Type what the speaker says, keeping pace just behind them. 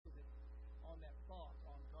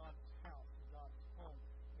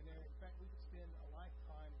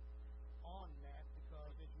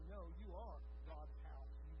know you are God's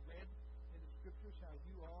house. You read in the Scriptures how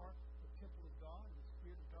you are the temple of God, and the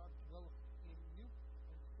Spirit of God dwelleth in you.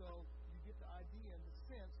 And so you get the idea and the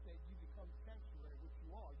sense that you become sanctuary, which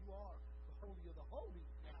you are. You are the Holy of the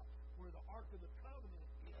Holies now, where the Ark of the Covenant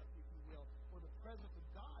is, if you will, where the presence of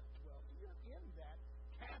God dwells. So you're in that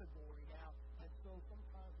category now. And so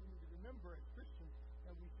sometimes we need to remember as Christians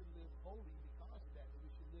that we should live holy because of that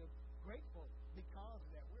we should live grateful because of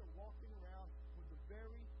that. We're walking around with the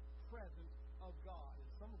very presence of God. And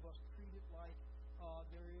some of us treat it like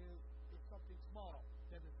it's something small,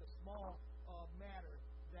 that it's a small matter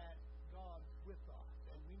that God's with us.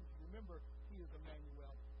 And we need to remember He is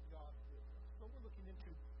Emmanuel, God is with us. So we're looking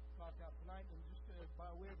into God's house tonight. And just by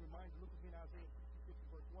way of reminder, look again Isaiah 60,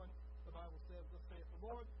 verse 1. The Bible says, "Thus saith the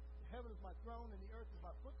Lord, the heaven is my throne, and the earth is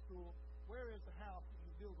my footstool. Where is the house that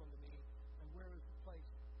you build unto me, and where is the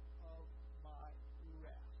place of my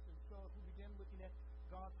rest?" And so as we begin looking at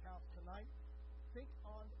God's house tonight, think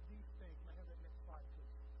on these things. And I have that next slide,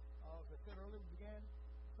 please. As I said earlier, we began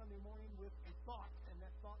Sunday morning with a thought, and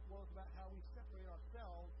that thought was about how we separate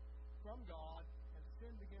ourselves from God and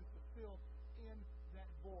sin begins to fill in that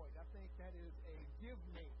void. I think that is a give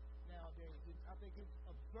me nowadays. I think it's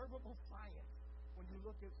observable science when you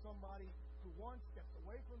look at somebody who once steps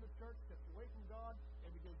away from the church, steps away from God, and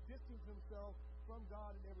begins distancing themselves from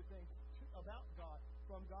God and everything about God,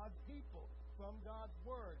 from God's people, from God's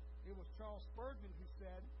Word. It was Charles Spurgeon who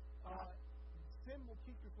said, sin will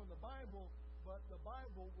keep you from the Bible, but the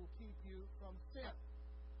Bible will keep you from sin.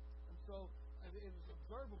 And so it is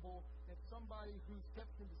observable that somebody who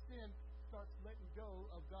steps into sin starts letting go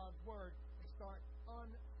of God's Word and start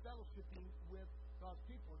unfellowshipping with God's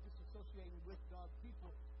people, disassociating with God's people,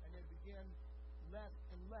 and they begin less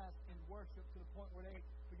and less in worship to the point where they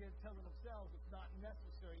begin telling themselves it's not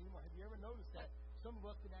necessary anymore. Have you ever noticed that? Some of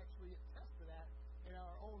us can actually attest to that in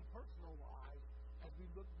our own personal lives as we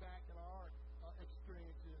look back at our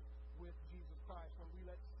experiences with Jesus Christ. When we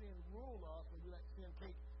let sin rule us, when we let sin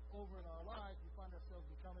take over in our lives, we find ourselves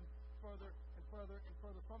becoming further and further and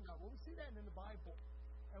further from God. Well, we see that in the Bible.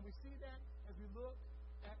 And we see that as we look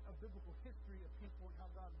at a biblical history of people and how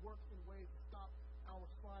God works in ways to stop our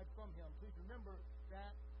slide from Him. Please remember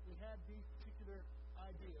that we had these particular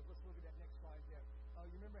ideas. Let's look at that next slide there.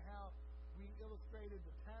 You remember how we illustrated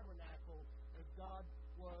the tabernacle as God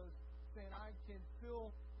was saying, I can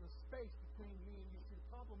fill the space between me and you. See, the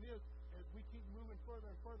problem is, as we keep moving further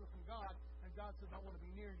and further from God, and God says, I want to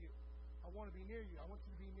be near you. I want to be near you. I want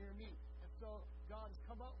you to be near me. And so God has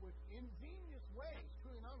come up with ingenious ways,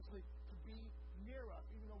 truly and honestly, to be near us,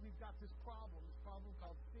 even though we've got this problem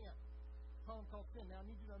called sin. Problem called sin. Now, I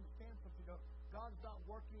need you to understand something, though. God's not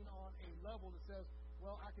working on a level that says,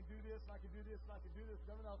 well, I can do this, I can do this, I can do this.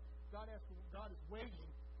 No. God is waiting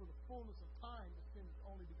for the fullness of time to send His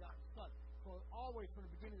only begotten Son. For always from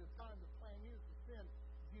the beginning of time, the plan is to send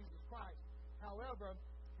Jesus Christ. However,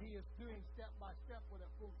 He is doing step by step for that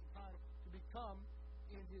fullness of time to become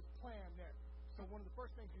in His plan there. So one of the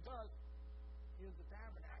first things He does is the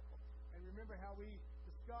tabernacle. And remember how we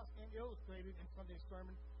discussed and illustrated in Sunday's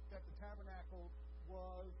sermon that the tabernacle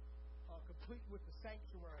was complete with the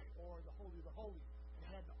sanctuary, or the Holy of the Holies, and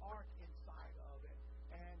had the ark inside of it.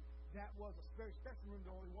 And that was a very special room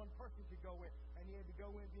that only one person could go in. And he had to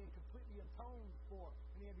go in being completely atoned for.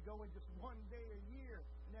 And he had to go in just one day a year.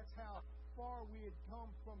 And that's how far we had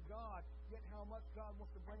come from God, yet how much God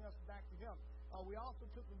wants to bring us back to Him. We also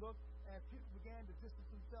took a look as people began to distance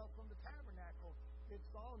themselves from the tabernacle. And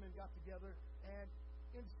Solomon got together, and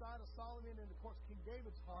inside of Solomon and, of course, King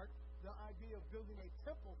David's heart, the idea of building a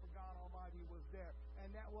temple for God Almighty was there. And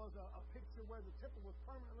that was a picture where the temple was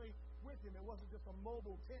permanently with Him. It wasn't just a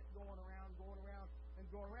mobile tent going around.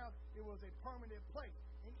 It was a permanent place.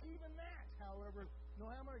 And even that, however, no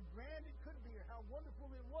matter how grand it could be or how wonderful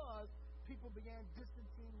it was, people began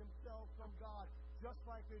distancing themselves from God just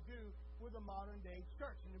like they do with a modern-day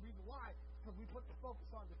church. And the reason why is because we put the focus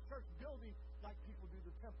on the church building like people do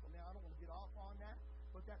the temple. Now, I don't want to get off on that,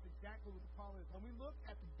 but that's exactly what the problem is. When we look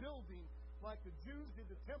at the building like the Jews did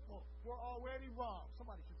the temple, we're already wrong.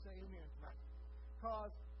 Somebody should say amen tonight.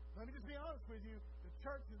 Because, let me just be honest with you, the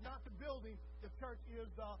church is not the building, the church is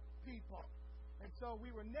the people. And so we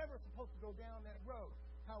were never supposed to go down that road.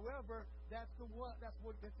 However,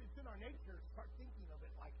 it's in our nature to start thinking of it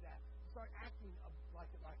like that, start acting like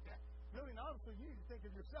that. Really, and honestly, you need to think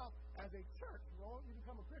of yourself as a church. Well, you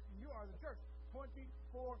become a Christian, you are the church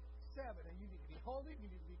 24/7. And you need to be holy, you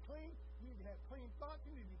need to be clean, you need to have clean thoughts,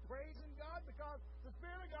 you need to be praising God because the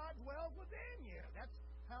Spirit of God dwells within you. That's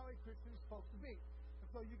how a Christian is supposed to be. And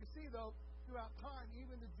so you can see, though, throughout time,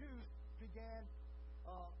 even the Jews began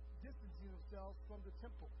distancing themselves from the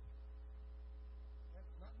temple.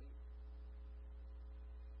 That's not me.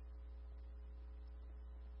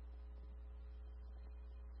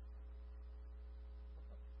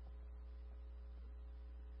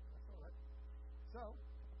 That's all right. So,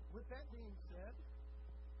 with that being said,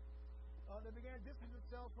 they began distancing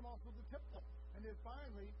themselves from also the temple. And then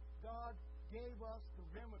finally, God gave us the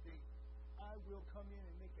remedy. I will come in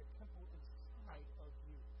and make a temple inside of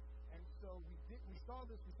you. And so we saw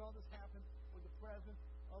this happen with the presence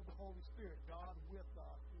of the Holy Spirit. God with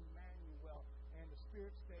us, Emmanuel, and the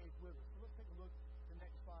Spirit stays with us. So let's take a look at the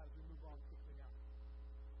next slide as we move on quickly now.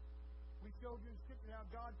 We showed you in Scripture now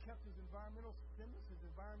God kept his environmental sinless, his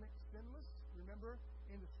environment sinless. Remember,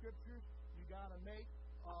 in the Scriptures, you got to make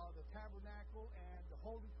the tabernacle and the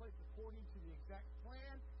holy place according to the exact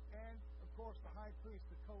plan. And, of course, the high priest,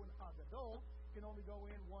 the Kohen HaGadol, can only go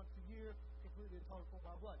in once a year, completely atoned for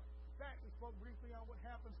by blood. In fact, we spoke briefly on what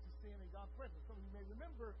happens to sin in God's presence. Some of you may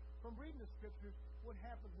remember from reading the Scriptures what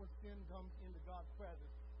happens when sin comes into God's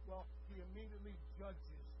presence. Well, he immediately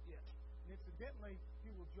judges it. And incidentally,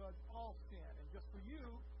 he will judge all sin. And just for you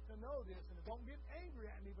to know this, and don't get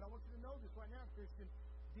angry at me, but I want you to know this right now, Christian,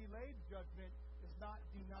 delayed judgment is not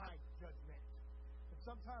denied judgment. And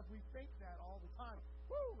sometimes we think that all the time.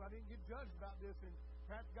 I didn't get judged about this, and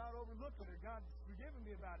perhaps God overlooked it, or God's forgiven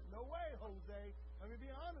me about it. No way, Jose. Let me be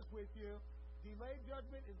honest with you. Delayed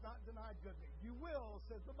judgment is not denied judgment. You will,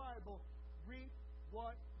 says the Bible, reap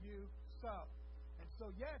what you sow. And so,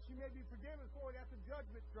 yes, you may be forgiven for it at the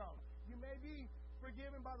judgment throne. You may be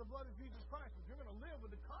forgiven by the blood of Jesus Christ, but you're going to live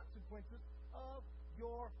with the consequences of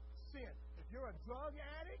your sin. If you're a drug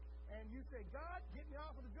addict, and you say, God, get me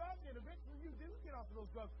off of the drugs, and eventually you do get off of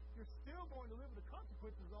those drugs, you're still going to live with the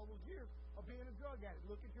consequences of all those years of being a drug addict.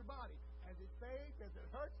 Look at your body. As it fades, as it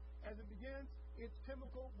hurts, as it begins its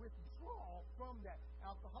chemical withdrawal from that.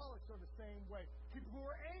 Alcoholics are the same way. People who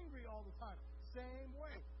are angry all the time, same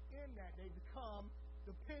way. In that, they become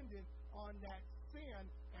dependent on that sin,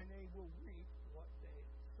 and they will reap what they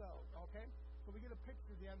sow. Okay? So we get a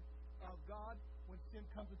picture then of God. When sin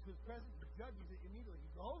comes into his presence, he judges it immediately.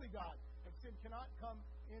 He's a holy God, and sin cannot come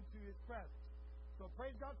into his presence. So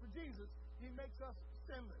praise God for Jesus. He makes us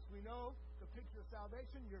sinless. We know the picture of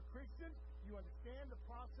salvation. You're Christians. You understand the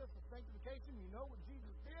process of sanctification. You know what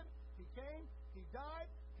Jesus did. He came. He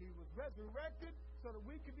died. He was resurrected so that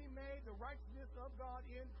we could be made the righteousness of God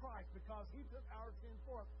in Christ because he took our sins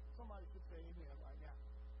for us. Somebody should say amen right now.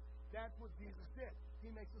 That's what Jesus did.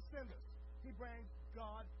 He makes us sinless. He brings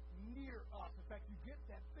God near us. In fact, you get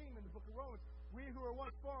that theme in the book of Romans. We who are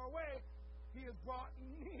once far away, he is brought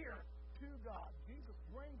near to God. Jesus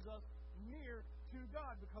brings us near to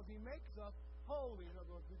God because he makes us holy. In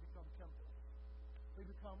other words, we become temples. We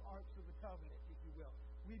become arks of the covenant, if you will.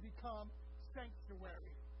 We become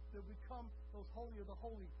sanctuaries. We become those holy of the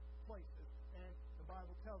holy places. And the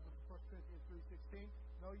Bible tells us in 1 Corinthians 3:16,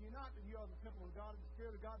 know ye not that ye are the temple of God, and the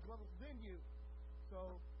Spirit of God dwelleth within you.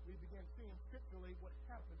 So we begin seeing scripturally what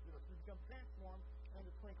happens to us. We become transformed in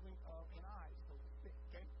the twinkling of an eye, so to speak.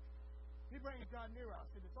 Okay? He brings God near us.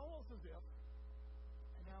 And it's almost as if,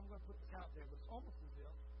 and now I'm going to put this out there, but it's almost as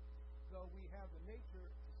if, though we have the nature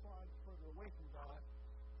to slide further away from God,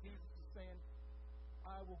 Jesus is saying,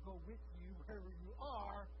 I will go with you wherever you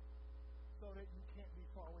are so that you can't be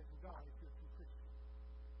far away from God if you're a true Christian.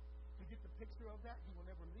 You get the picture of that. He will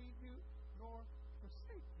never leave you nor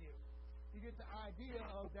forsake you. You get the idea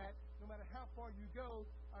of that no matter how far you go,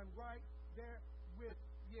 I'm right there with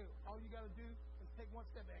you. All you got to do is take one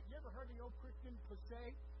step back. You ever heard of the old Christian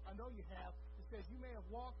cliche? I know you have. It says you may have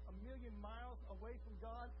walked 1,000,000 miles away from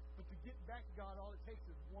God, but to get back to God, all it takes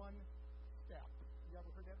is one step. You ever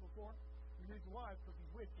heard that before? The reason why is because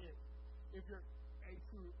he's with you if you're a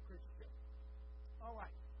true Christian. All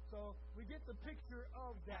right. So we get the picture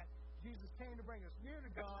of that. Jesus came to bring us near to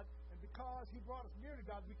God, and because he brought us near to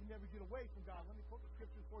God, we can never get away from God. Let me put the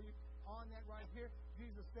scripture for you on that right here.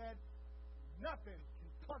 Jesus said, nothing can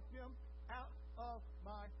pluck them out of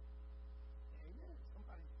my... Amen.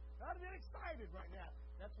 Somebody ought to get excited right now.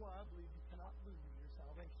 That's why I believe you cannot lose your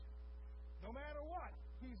salvation. No matter what,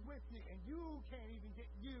 he's with you, and you can't even get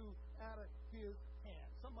you out of his hand.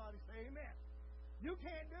 Somebody say amen. You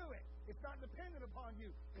can't do it. It's not dependent upon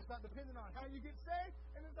you. It's not dependent on how you get saved,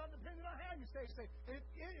 and it's not dependent on how you stay saved. It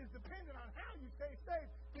is dependent on how you stay saved,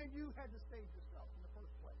 then you had to save yourself in the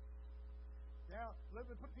first place. Now, let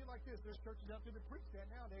me put it to you like this. There's churches out there that preach that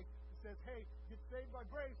nowadays. It says, hey, get saved by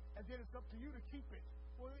grace, and then it's up to you to keep it.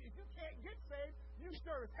 Well, if you can't get saved, you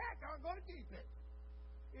sure as heck aren't going to keep it.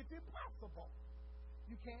 It's impossible.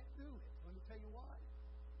 You can't do it. Let me tell you why.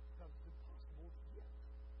 Because it's impossible to get.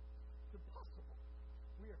 It's impossible.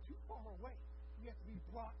 we are too far away. We have to be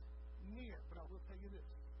brought near. But I will tell you this.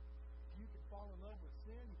 You can fall in love with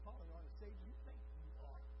sin. You fall in love with Satan. You think you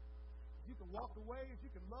are. If you can walk away, if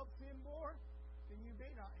you can love sin more, then you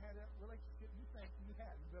may not have that relationship you think you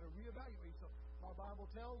have. You better reevaluate. So my Bible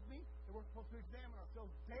tells me that we're supposed to examine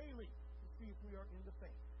ourselves daily to see if we are in the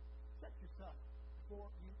faith. Check yourself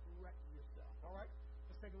before you wreck yourself. All right?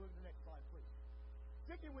 Let's take a look at the next slide, please.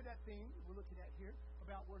 Sticking with that theme we're looking at here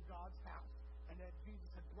about we're God's house and that Jesus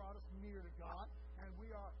had brought us near to God, and we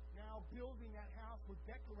are now building that house. We're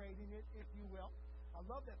decorating it, if you will. I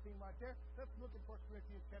love that theme right there. Let's look at 1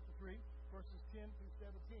 Corinthians chapter 3, verses 10 through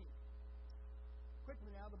 17.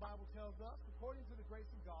 Quickly now, the Bible tells us, according to the grace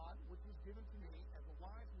of God, which was given to me as a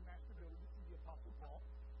wise and master builder, this is the Apostle Paul,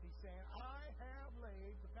 he's saying, I have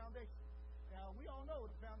laid the foundation. Now, we all know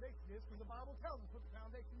what the foundation is because the Bible tells us what the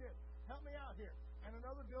foundation is. Help me out here. And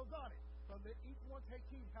another builds on it. So that each one take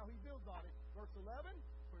heed how he builds on it. Verse 11,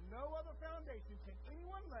 for no other foundation can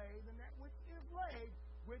anyone lay than that which is laid,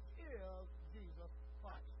 which is Jesus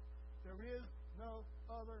Christ. There is no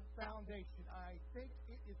other foundation. I think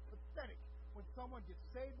it is pathetic when someone gets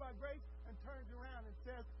saved by grace and turns around and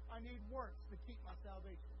says, I need works to keep my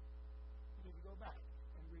salvation. You need to go back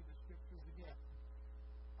and read the scriptures again.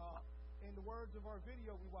 In the words of our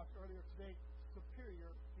video we watched earlier today,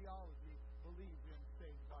 superior theology believes in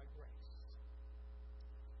saved by grace.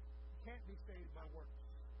 You can't be saved by works.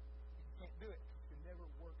 You can't do it. You can never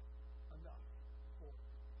work enough for it.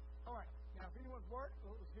 All right. Now, if anyone's work,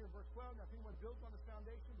 let's hear verse 12. Now, if anyone builds on the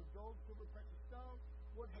foundation with gold, silver, precious stone,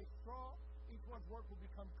 wood, hay, straw, each one's work will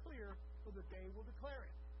become clear, for the day will declare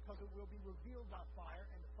it, because it will be revealed by fire,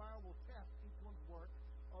 and the fire will test each one's work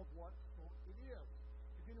of what sort it is.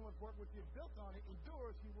 If anyone's work which is built on it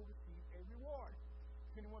endures, he will receive a reward.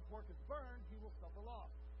 If anyone's work is burned, he will suffer loss.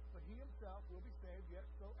 But he himself will be saved, yet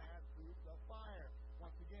so as through the fire.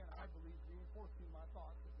 Once again, I believe reinforcing my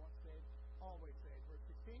thoughts that once saved, always saved. Verse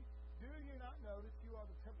 16, do you not know that you are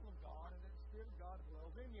the temple of God, and that the Spirit of God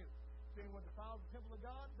dwells in you? If anyone defiles the temple of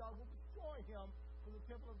God, God will destroy him, for the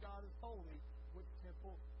temple of God is holy, which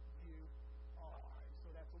temple you are.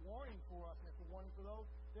 So that's a warning for us, and it's a warning for those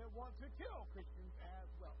that want to kill Christians as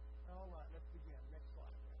well. All right, let's begin. Next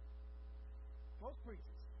slide. Most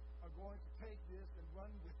preachers are going to take this and run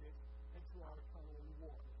with it into our eternal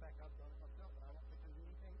reward. In fact, I've done it myself, and I don't think there's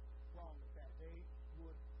anything wrong with that. They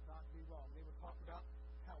would not be wrong. They would talk about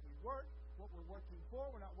how we work, what we're working for.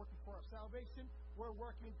 We're not working for our salvation. We're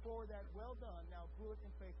working for that well done, now good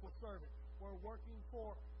and faithful servant. We're working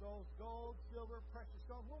for those gold, silver, precious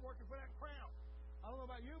stones. We're working for that crown. I don't know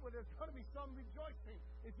about you, but there's going to be some rejoicing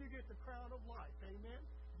if you get the crown of life. Amen?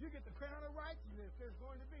 If you get the crown of righteousness, there's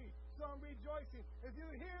going to be some rejoicing. If you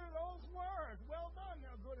hear those words, well done,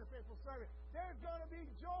 now good and faithful servant, there's going to be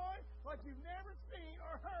joy like you've never seen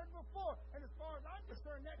or heard before. And as far as I'm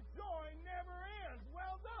concerned, that joy never ends.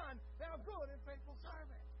 Well done, thou good and faithful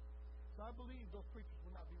servant. So I believe those preachers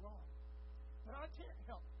will not be wrong. But I can't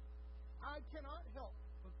help. I cannot help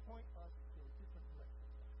but point us to a different direction.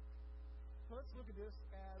 So let's look at this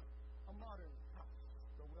as a modern house.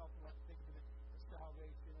 So we often like to think of it as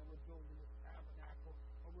salvation, or we're building this tabernacle,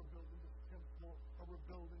 or we're building this temple, or we're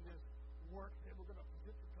building this work that we're going to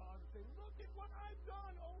present to God and say, look at what I've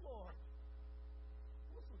done, oh Lord.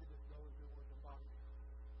 Let's look at this, though, as it were the body house.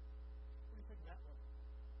 What do you think of that one?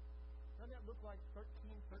 Doesn't that look like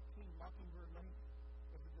 1313 Mockingbird Lane?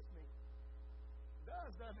 Or is it just me? It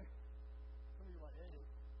does, doesn't it? Some of you are like, hey,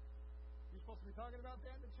 you're supposed to be talking about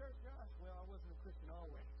that in the church, Josh? Well, I wasn't a Christian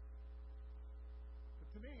always. But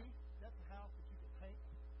to me, that's a house that you can paint,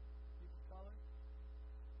 you can color,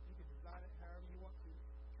 you can design it however you want to.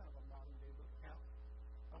 It's kind of a modern day looking house.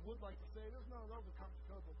 I would like to say there's none of those at Country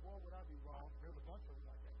Cove, but boy, would I be wrong. There's a bunch of them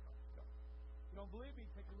like that at Country Cove. You don't believe me?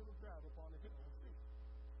 Take a little drive up on the hill and see.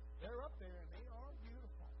 They're up there, and they are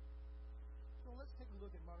beautiful. So let's take a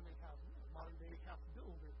look at modern day houses. Modern day house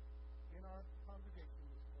builder in our congregation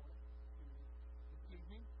this morning, this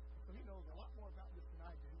evening. So he knows a lot more about this than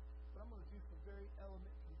I do, but I'm going to do some very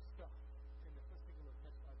elementary stuff in this. Let's take a look.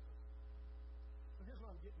 Next slide, please. So here's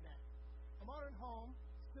what I'm getting at. A modern home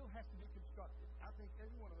still has to be constructed. I think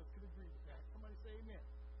every one of us could agree with that. Somebody say amen.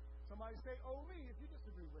 Somebody say, oh me, if you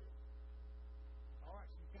disagree with it. All right,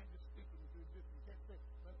 so you can't just speak it into existence. You can't say,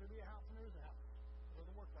 let there be a house and there is a house. It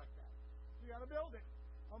doesn't work like that. You got to build it.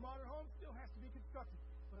 A modern home still has to be constructed,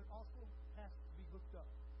 but it also has to be hooked up.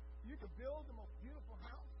 You can build the most beautiful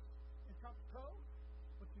house in Country Cove,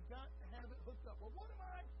 but you've got to have it hooked up. Well, what am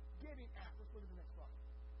I getting at? Let's look at the next slide.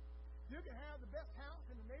 You can have the best house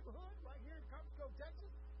in the neighborhood right here in Country Cove,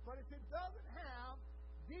 Texas, but if it doesn't have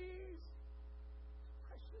these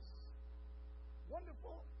precious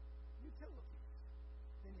wonderful utilities,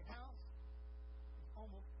 then your house is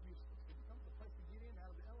almost useless. It becomes a place to get in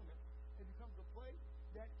out of the elements. It becomes a place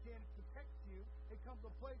that can protect you. It becomes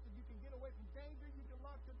a place that you can get away from danger. You can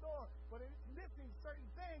lock the door. But if it's missing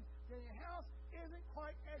certain things, then your house isn't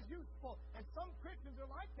quite as useful. And some Christians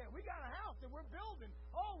are like that. We got a house that we're building.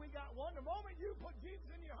 Oh, we got one. The moment you put Jesus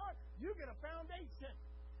in your heart, you get a foundation.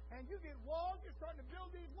 And you get walls. You're starting to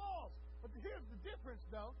build these walls. But here's the difference,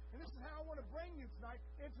 though, and this is how I want to bring you tonight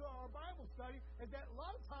into our Bible study, is that a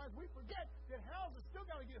lot of times we forget that houses still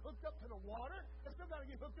got to get hooked up to the water, and still got to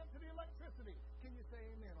get hooked up to the electricity. Can you say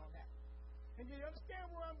amen on that? And you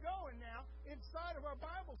understand where I'm going now inside of our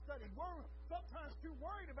Bible study. We're sometimes too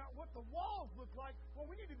worried about what the walls look like when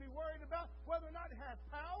we need to be worried about whether or not it has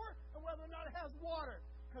power and whether or not it has water.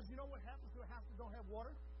 Because you know what happens to a house that don't have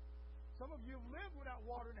water? Some of you have lived without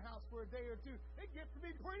water in the house for a day or two. It gets to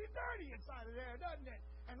be pretty dirty inside of there, doesn't it?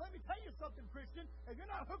 And let me tell you something, Christian. If you're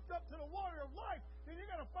not hooked up to the water of life, then you're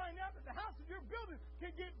going to find out that the house that you're building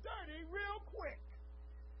can get dirty real quick.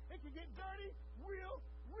 It can get dirty real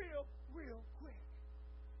quick.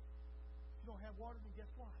 If you don't have water, then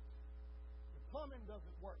guess what? The plumbing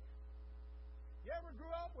doesn't work. You ever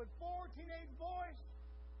grew up with 4 teenage boys?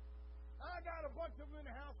 I got a bunch of them in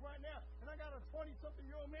the house right now, and I got a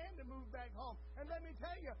 20-something-year-old man that moved back home. And let me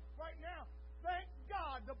tell you, right now, thank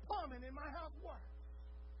God the plumbing in my house works.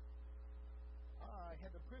 I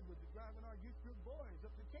had the privilege of driving our youth group boys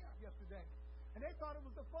up to camp yesterday, and they thought it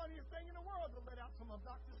was the funniest thing in the world to let out some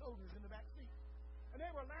obnoxious odors in the back seat. And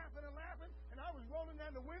they were laughing and laughing, and I was rolling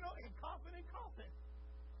down the window and coughing and coughing.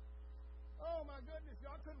 Oh, my goodness,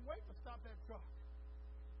 y'all couldn't wait to stop that truck.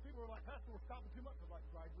 People were like, Pastor, we're stopping too much. I was like,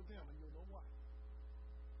 drive with them, and you'll know why.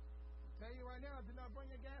 I tell you right now, I did not bring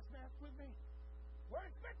a gas mask with me. We're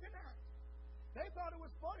expecting that. They thought it was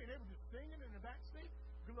funny. They were just singing in the back seat.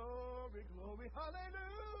 Glory, glory,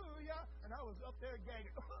 hallelujah. And I was up there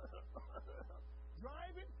gagging.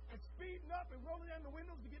 Driving and speeding up and rolling down the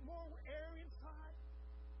windows to get more air inside.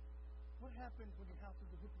 What happens when your house is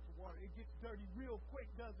hooked to water? It gets dirty real quick,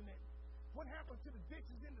 doesn't it? What happens to the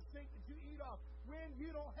dishes in the sink that you eat off when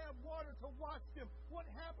you don't have water to wash them? What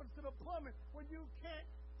happens to the plumbing when you can't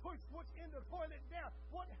push what's in the toilet down?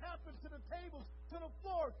 What happens to the tables, to the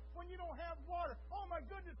floors when you don't have water? Oh, my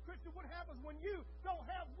goodness, Christian, what happens when you don't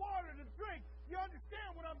have water to drink? You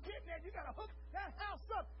understand what I'm getting at? You got to hook that house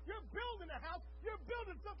up. You're building a house. You're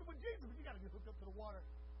building something with Jesus, but you got to get hooked up to the water.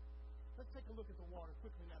 Let's take a look at the water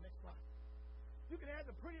quickly now. Next slide. You can have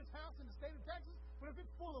the prettiest house in the state of Texas, but if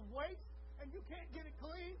it's full of waste, and you can't get it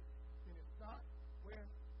clean, then it's not where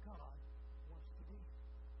God wants to be.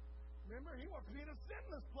 Remember, He wants to be in a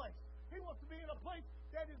sinless place. He wants to be in a place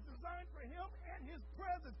that is designed for Him and His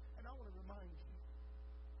presence. And I want to remind you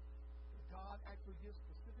that God actually gives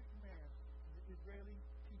specific commands to the Israeli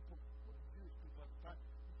people, or the Jewish people at the time,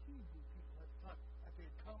 the Hebrew people at the time, as they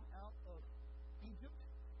had come out of Egypt.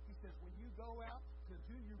 He says, when you go out to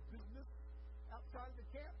do your business outside of the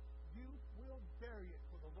camp, you will bury it,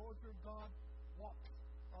 for the Lord your God walks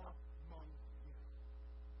among you.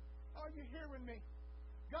 Are you hearing me?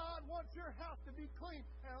 God wants your house to be clean,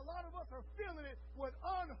 and a lot of us are filling it with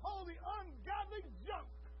unholy, ungodly junk.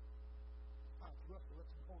 It's time for us to let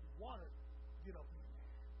some holy water get up in there.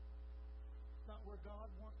 It's not where God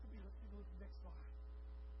wants to be. Let's take a look at the next slide.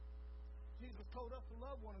 Jesus told us to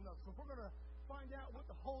love one another. So if we're going to find out what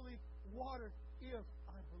the holy water is,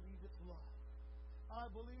 I believe it's love. I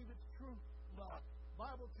believe it's true love. The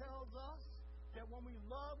Bible tells us that when we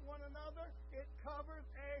love one another, it covers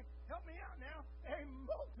help me out now, a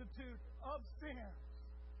multitude of sins.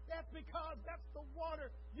 That's because that's the water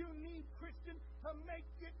you need, Christian, to make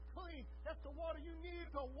it clean. That's the water you need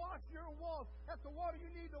to wash your walls. That's the water you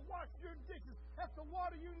need to wash your dishes. That's the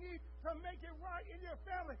water you need to make it right in your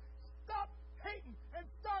family. Stop hating and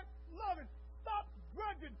start loving. Stop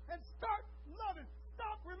grudging and start loving.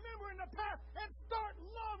 Stop remembering the past and start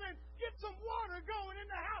loving. Get some water going in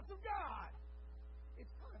the house of God. It's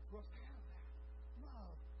time for us to have that.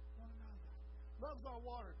 Love one another. Love's our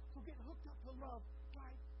water. So get hooked up to love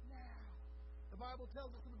right now. The Bible tells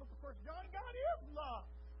us in the book of 1 John, God is love.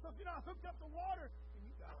 So if you're not hooked up to water, then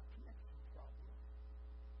you've got a connection problem.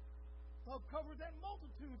 Love covers that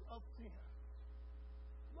multitude of sins.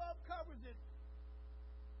 Love covers it.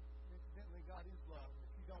 Incidentally, God is love.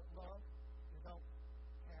 If you don't love, you don't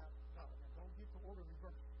have God. Now, don't get the order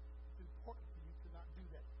reversed. It's important for you to not do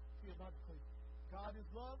that theologically. God is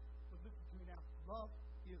love, but listen to me now. Love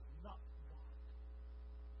is not God.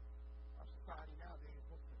 Our society nowadays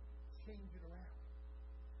wants to change it around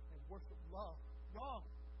and worship love. Wrong.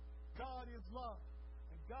 God is love.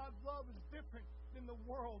 And God's love is different than the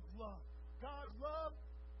world's love. God's love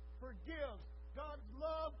forgives. God's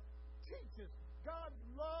love teaches. God's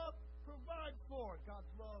love provides for. God's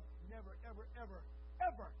love never, ever, ever,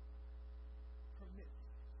 ever permits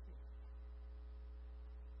sin.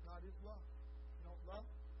 God is love. If you don't love,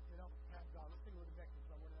 you don't have God. Let's take a look at the next one,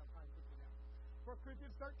 so I'm running out of time quickly now. 1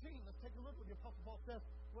 Corinthians 13. Let's take a look what the Apostle Paul says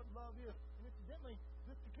what love is. And incidentally,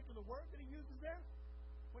 this particular word that he uses there,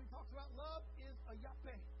 when he talks about love, is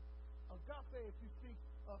agape. Agape, if you speak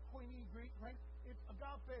Koine Greek, right? It's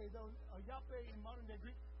agape, though agape in modern day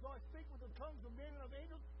Greek. Though I speak with the tongues of men and of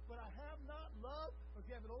angels, but I have not love. Or if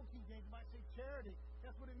you have an old King James, you might say charity.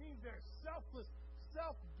 That's what it means there. Selfless,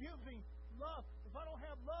 self-giving love. If I don't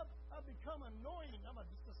have love, I become annoying. I'm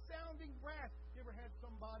just a sounding brass. You ever had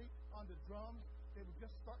somebody on the drums? They would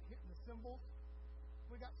just start hitting the cymbals.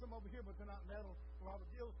 We got some over here, but they're not metal. So I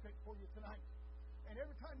would illustrate for you tonight. And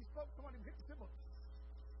every time you spoke, somebody would hit the cymbal.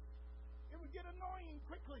 It would get annoying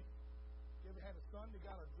quickly. You ever had a son that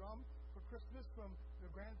got a drum for Christmas from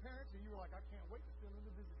their grandparents, and you were like, I can't wait to steal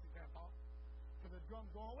into business again, Grandpa, because the drum's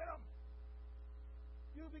going with them.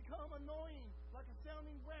 You become annoying, like a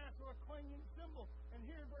sounding brass or a clanging cymbal. And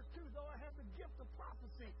here in verse 2, though I have the gift of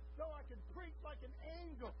prophecy, though I can preach like an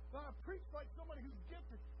angel, though I preach like somebody who's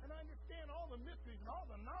gifted, and I understand all the mysteries and all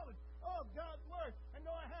the knowledge of God's Word, and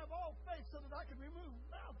though I have all faith so that I can remove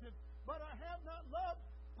mountains, but I have not love,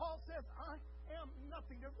 Paul says, I am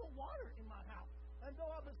nothing. There's no water in my house. And though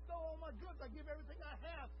I bestow all my goods, I give everything I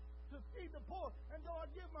have to feed the poor. And though I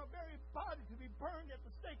give my very body to be burned at the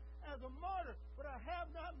stake as a martyr, but I have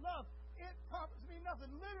not love, it profits me nothing.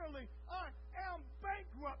 Literally, I am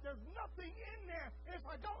bankrupt. There's nothing in there if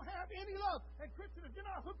I don't have any love. And Christian, if you're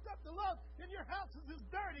not hooked up to love, then your house is as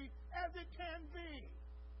dirty as it can be.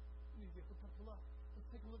 You need to get hooked up to love. Let's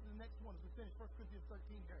take a look at the next one as we finish 1 Corinthians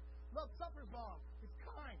 13 here. Love suffers long. It's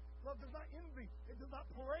kind. Love does not envy. It does not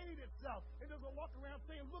parade itself. It doesn't walk around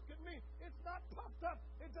saying, look at me. It's not puffed up.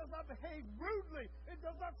 It does not behave rudely. It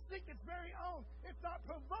does not seek its very own. It's not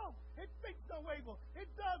provoked. It thinks no evil. It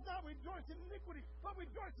does not rejoice in iniquity, but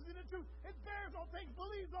rejoices in the truth. It bears all things,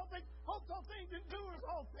 believes all things, hopes all things, endures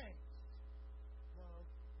all things. Love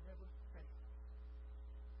never fails.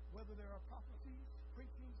 Whether there are prophecies,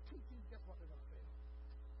 preachings, teachings, guess what? They're going to fail.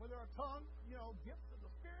 Whether there are tongues, gifts of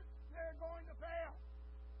the Spirit, they're going to fail.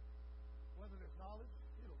 Whether there's knowledge,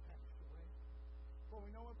 it'll vanish away. For we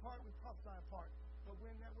know in part, we prophesy in part. But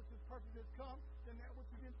when that which is perfect has come, then that which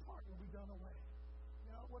is in part will be done away.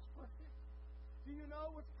 You know what's perfect? Do you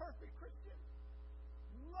know what's perfect, Christian?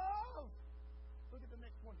 Love. Look at the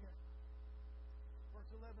next one here. Verse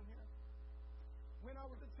 11 here. When I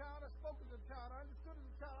was a child, I spoke as a child. I understood as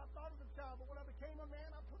a child. I thought as a child. But when I became a man,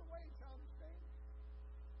 I put away childish things.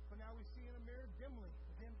 For now we see in a mirror dimly,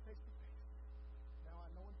 again face to face. Now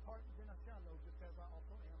I know in part, and then I shall know, just as I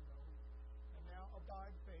also am known. And now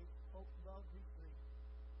abide faith, hope, love, these three.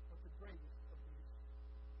 But the greatest of these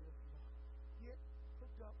is love. Get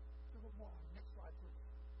hooked up to the water. Next slide, please.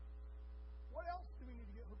 What else do we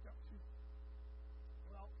need to get hooked up to?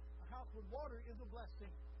 Well, a house with water is a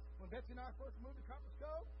blessing. When Betsy and I first moved to Copper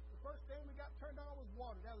Cove, the first thing we got turned on was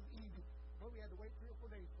water. That was easy. But we had to wait 3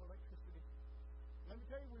 or 4 days for electricity. Let me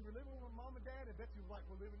tell you, we were living with Mom and Dad, and Betsy was like,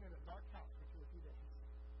 we're living in a dark house for 2 or 3 days.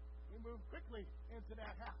 We moved quickly into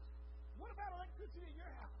that house. What about electricity in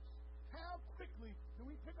your house? How quickly do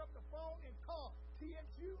we pick up the phone and call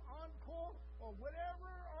TXU, Encore, or whatever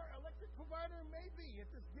our electric provider may be at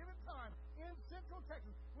this given time in Central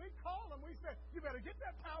Texas? We call them. We say, you better get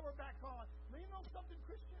that power back on. Now, you know something,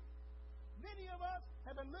 Christian? Many of us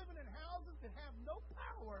have been living in houses that have no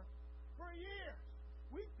power for years.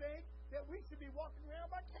 We think that we should be walking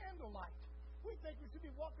around by candlelight. We think we should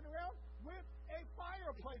be walking around with a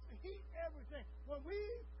fireplace to heat everything. When we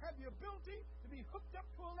have the ability to be hooked up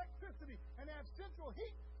to electricity and have central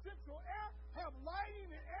heat, central air, have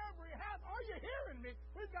lighting in every house. Are you hearing me?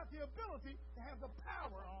 We've got the ability to have the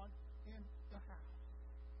power on in the house.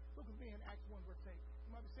 Look with me in Acts 1, verse 8. You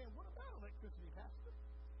might be saying, what about electricity, Pastor?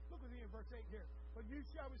 Look with me in verse 8 here. But you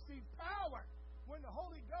shall receive power when the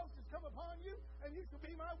Holy Ghost has come upon you, and you shall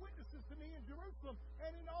be my witnesses to me in Jerusalem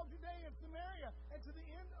and in all Judea and Samaria and to the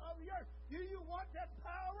end of the earth. Do you want that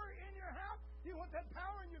power in your house? Do you want that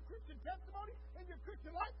power in your Christian testimony, in your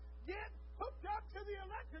Christian life? Get hooked up to the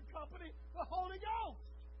electric company, the Holy Ghost.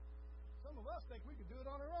 Some of us think we can do it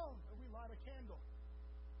on our own if we light a candle.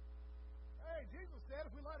 Hey, Jesus said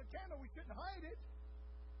if we light a candle, we shouldn't hide it.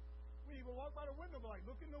 We even walk by the window, like,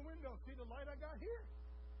 look in the window, see the light I got here.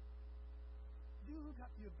 You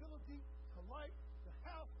got the ability to light the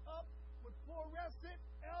house up with fluorescent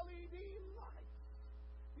LED lights.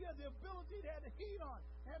 You have the ability to have the heat on,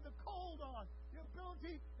 to have the cold on, the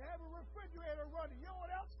ability to have a refrigerator running. You know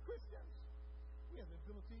what else, Christians? We have the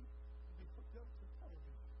ability to be hooked up to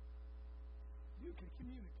television. You can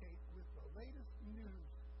communicate with the latest news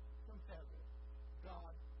from heaven,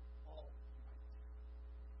 God Almighty.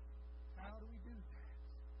 How do we do that?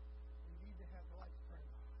 We need to have the lights turned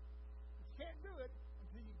on. You can't do it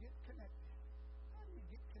until you get connected. How do you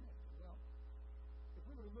get connected? Well, if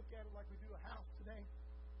we were to look at it like we do a house today,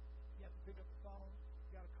 you have to pick up the phone,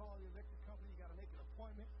 you got to call the electric company, you got to make an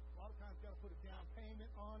appointment. A lot of times you got to put a down payment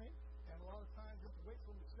on it, and a lot of times you have to wait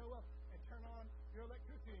for them to show up and turn on your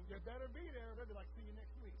electricity. And you better be there. They'll be like, see you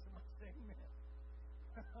next week. Somebody say amen.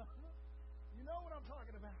 You know what I'm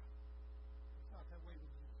talking about. It's not that way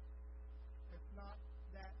with Jesus. It's not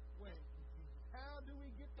that way with Jesus. How do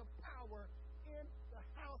we get the power in the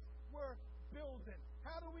house we're building?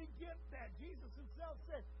 How do we get that? Jesus himself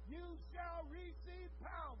said, you shall receive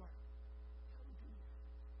power. How do we do that?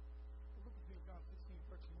 Well, look at me, John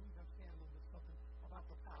 16:13. We need to understand a little bit something about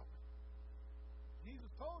the power.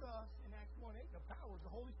 Jesus told us in Acts 1:8, the power is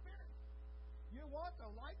the Holy Spirit. You want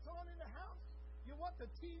the lights on in the house? You want the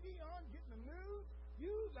TV on, getting the news?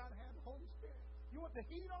 You got to have the Holy Spirit. You want the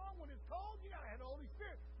heat on when it's cold? You got to have the Holy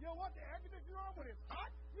Spirit. You don't want the air conditioner on when it's hot?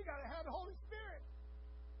 You got to have the Holy Spirit.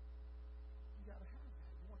 You got to have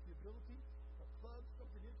that. You want the ability to plug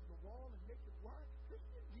something into the wall and make it work?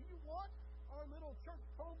 Christian, do you want our little church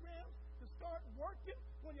programs to start working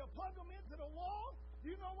when you plug them into the wall? Do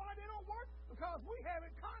you know why they don't work? Because we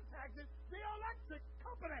haven't contacted the electric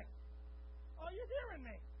company. Are you hearing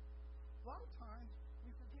me? A lot of times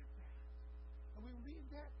we forget that. And we leave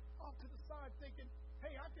that off to the side thinking,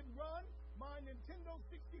 hey, I can run my Nintendo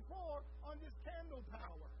 64 on this candle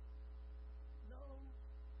power. No,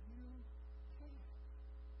 you can't.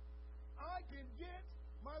 I can get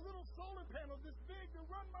my little solar panel this big to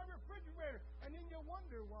run my refrigerator. And then you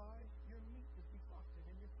wonder why your meat is defrosted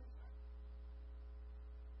in your freezer.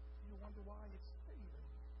 You wonder why it's failing.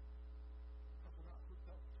 Because we're not hooked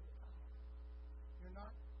up to the power. You're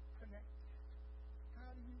not connected.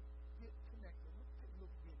 How do you get connected? Let's take a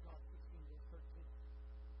look again, John 16, verse 13.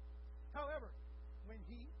 However, when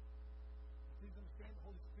he, please understand, the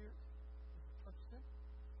Holy Spirit is the person,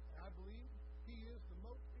 and I believe he is the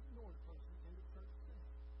most ignored person in the church today.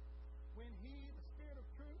 When he, the Spirit of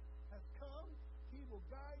truth, has come, he will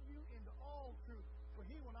guide you into all truth. For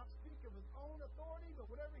he will not speak of his own authority, but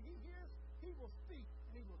whatever he hears, he will speak,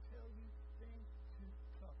 and he will tell you things to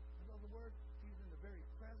come. In other words, he's in the very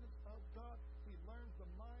presence of God. He learns the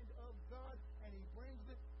mind of God, and he brings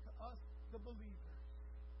it to us, the believers.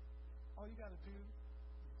 All you got to do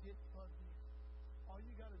is get plugged in. All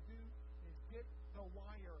you got to do is get the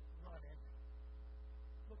wire running.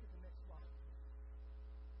 Look at the next slide.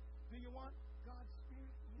 Do you want God's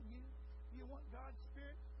Spirit in you? Do you want God's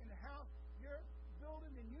Spirit in the house you're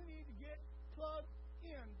building? Then you need to get plugged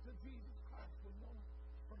in to Jesus Christ. Well, you know,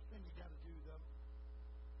 first thing you got to do, though.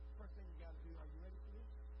 First thing you got to do, are you ready for this?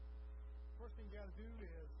 First thing you got to do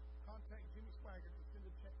is contact Jimmy Swagger to send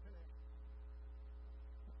a check today.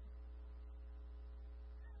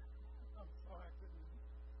 I'm sorry I couldn't.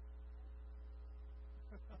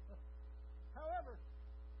 However,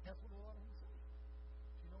 guess what a lot of them say?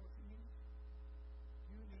 Do you know what you need?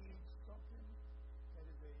 You need something that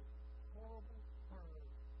is a horrible word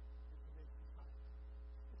in today's society.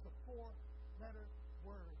 It's a 4-letter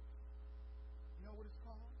word. You know what it's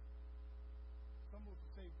called? Some would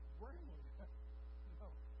say brain.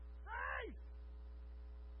 No. Faith!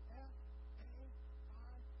 F-A-I-T-H.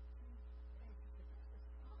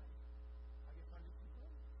 I guess I need some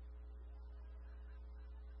faith.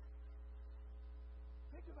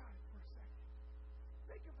 Think about it for a second.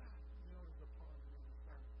 Think about it. You know, there's a pause in the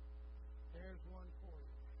sermon. There's one for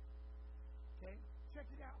you. Okay? Check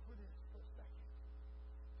it out for this for a second.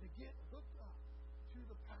 To get hooked up to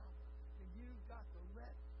the power, and you've got to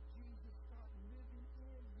let Jesus start living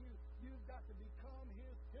in you. You've got to become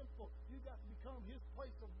his temple. You've got to become his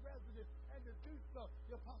place of residence. And to do so,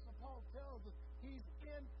 the Apostle Paul tells us he's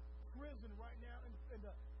in prison right now in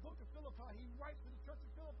the book of Philippi. He writes to the church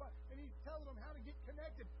of Philippi, and he's telling them how to get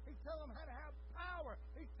connected. He's telling them how to have power.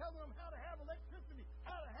 He's telling them how to have electricity,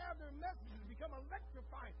 how to have their messages become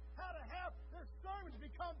electrified, how to have their sermons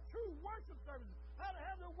become true worship services, how to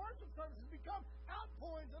have their worship services become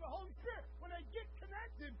outpourings of the Holy Spirit when they get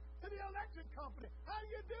connected to the electric company. How do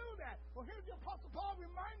you do that? Well, here's the Apostle Paul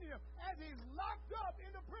reminding them as he's locked up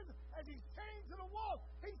in the prison, as he's chained to the wall.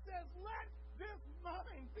 He says, let this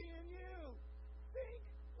mind be in you. Think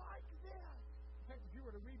like this. In fact, if you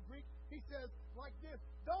were to read Greek, he says, like this.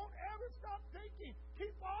 Don't ever stop thinking.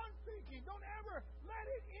 Keep on thinking. Don't ever let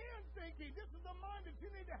it end thinking. This is the mind that you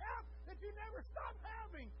need to have, that you never stop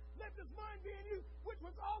having. Let this mind be in you, which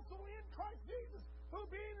was also in Christ Jesus, who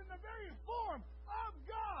being in the very form of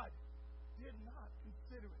God, did not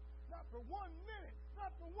consider it, not for 1 minute,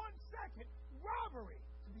 not for 1 second, robbery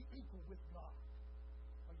to be equal with God.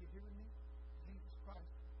 Are you hearing me? Jesus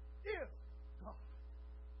Christ is God.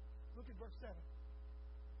 Look at verse 7.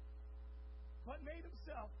 But made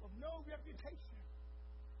himself of no reputation.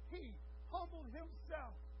 He humbled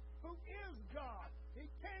himself, who is God. He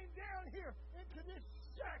came down here into this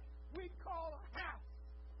shack we call a house,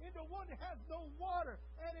 into one that has no water,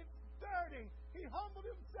 and it's dirty. He humbled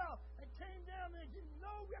himself and came down there with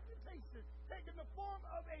no reputation, taking the form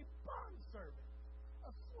of a bondservant,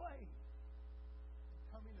 a slave,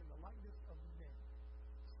 coming in the likeness of men.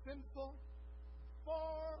 Sinful,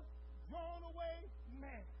 far, drawn away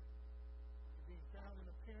man. Being found in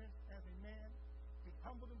appearance as a man, he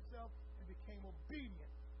humbled himself and became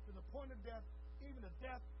obedient to the point of death, even the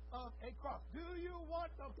death of a cross. Do you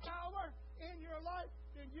want the power in your life?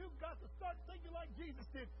 Then you've got to start thinking like Jesus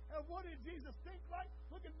did. And what did Jesus think like?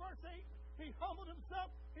 Look at verse 8. He humbled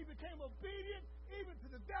himself. He became obedient even to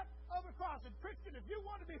the death of a cross. And Christian, if you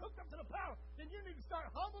want to be hooked up to the power, then you need to start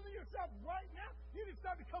humbling yourself right now. You need to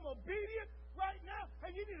start become obedient right now.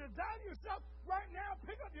 And you need to die to yourself right now.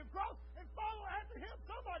 Pick up your cross and follow after him.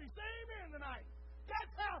 Somebody say amen tonight.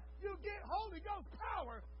 That's how you get Holy Ghost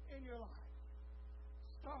power in your life.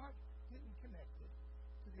 Start getting connected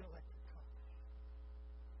to the electric company.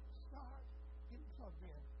 Start getting plugged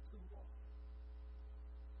in to the wall.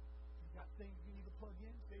 You got things you need to plug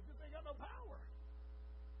in. Say, this ain't got no power.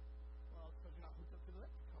 Well, it's because you're not hooked up to the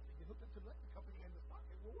electric company. You're hooked up to the electric company and the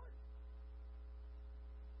socket will work.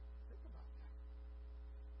 Think about that.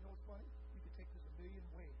 You know what's funny? You can take this a million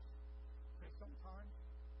ways. Say, sometimes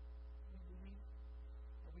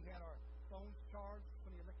we had our phones charged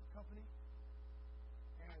from the electric company,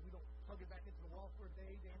 and we don't plug it back into the wall for a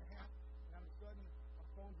day, day and a half, and all of a sudden our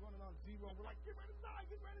phone's running on zero. We're like, get ready to die,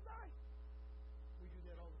 get ready to die. We do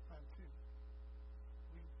that all the time too.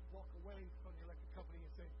 We walk away from the electric company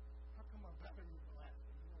and say, how come my battery isn't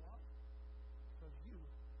lasting? You know why? Because you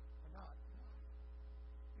are not.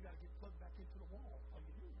 You got to get plugged back into the wall. All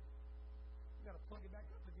you do. You got to plug it back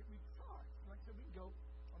up and get recharged. Like I said, we can go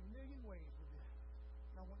a million ways with this.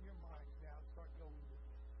 And I want your minds now to start going with this.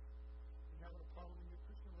 You having a problem in your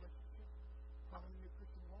Christian relationship? Problem in your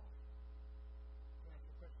Christian walk? You ask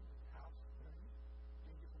the question, is the house dirty?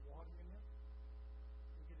 Can you get some water in there?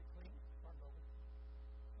 Can you get it clean? Start over.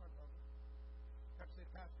 Start over. Perhaps say,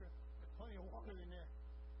 Pastor, there's plenty of water in there.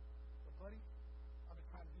 But buddy, I've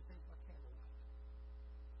been trying to do things by candlelight.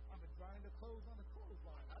 I've been drying the clothes on the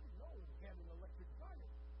clothesline. I didn't know we had an electric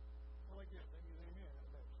dryer. Go like this. That means amen.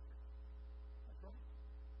 That's right.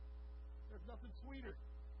 There's nothing sweeter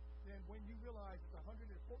than when you realize it's 114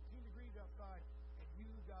 degrees outside and you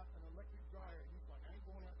got an electric dryer and you're like, I ain't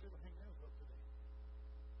going out there to hang nails up today.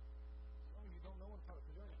 Some of you don't know what I'm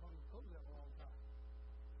talking about because you're clothes that for a long time.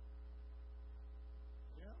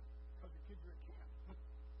 Yeah? Because your kids are at camp.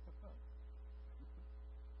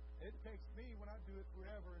 It takes me, when I do it,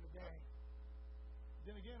 forever in a day.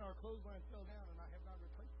 Then again, our clothesline fell down and I have not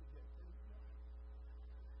replaced it yet.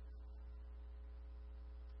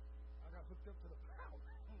 I got hooked up to the power.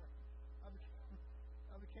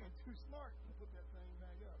 I became too smart to put that thing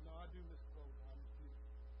back up. No, I do miss clothes. I miss you.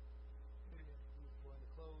 It is beautiful. And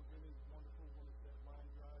the clothes, it is wonderful when it's that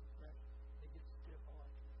line dries fresh. It gets stiff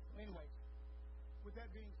hard. Anyway, with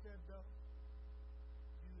that being said, though,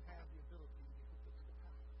 you have the ability to get hooked up to the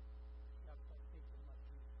power. You got to start thinking like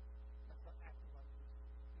Jesus. You got to start acting like Jesus.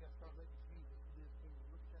 You got to start letting Jesus live in you.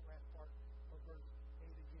 Look at that last part of verse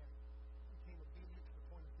 8 again. He became obedient to the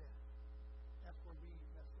point of death. That's where we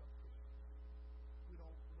mess up Christians. We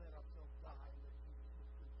don't let ourselves die and let Jesus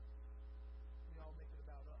live through. We all make it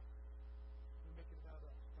about us. We make it about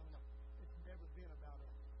us. No. It's never been about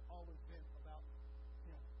us. It's always been about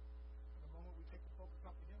Him. And the moment we take the focus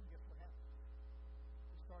off of Him, guess what happens?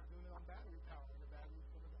 We start doing it on battery power, and the battery's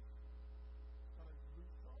going to die. It's going to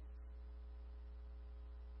lose charge.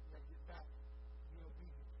 We got to get back to be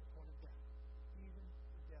obedient to the point of death. Even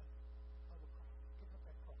the death of a cross. Pick up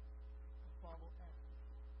that cross. Follow after.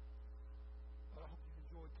 But I hope you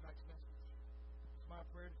enjoyed tonight's message. It's my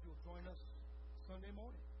prayer that you'll join us Sunday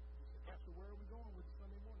morning. You say, Pastor, where are we going with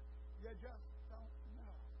Sunday morning? You just don't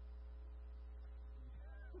know.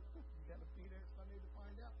 You got to be there Sunday to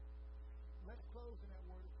find out. Let's close in that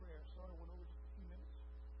word of prayer. Sorry, I went over just a few minutes.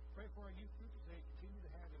 Pray for our youth group as they continue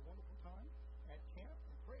to have a wonderful time at camp,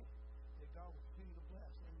 and pray that God will continue to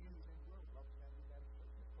bless and use and grow.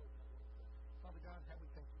 Father God, how we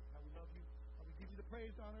thank you, how we love you, how we give you the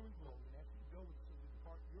praise, honor, and glory. And as you go with us as we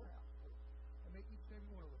depart your house, Lord, and may each and every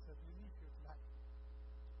one of us, as we leave here tonight,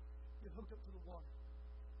 get hooked up to the water,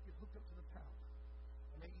 get hooked up to the power.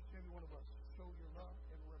 And may each and every one of us show your love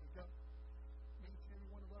everywhere we go. May each and every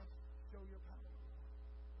one of us show your power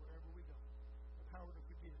wherever we go. The power to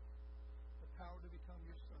forgive, the power to become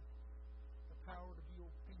your son, the power to be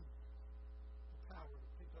obedient, the power to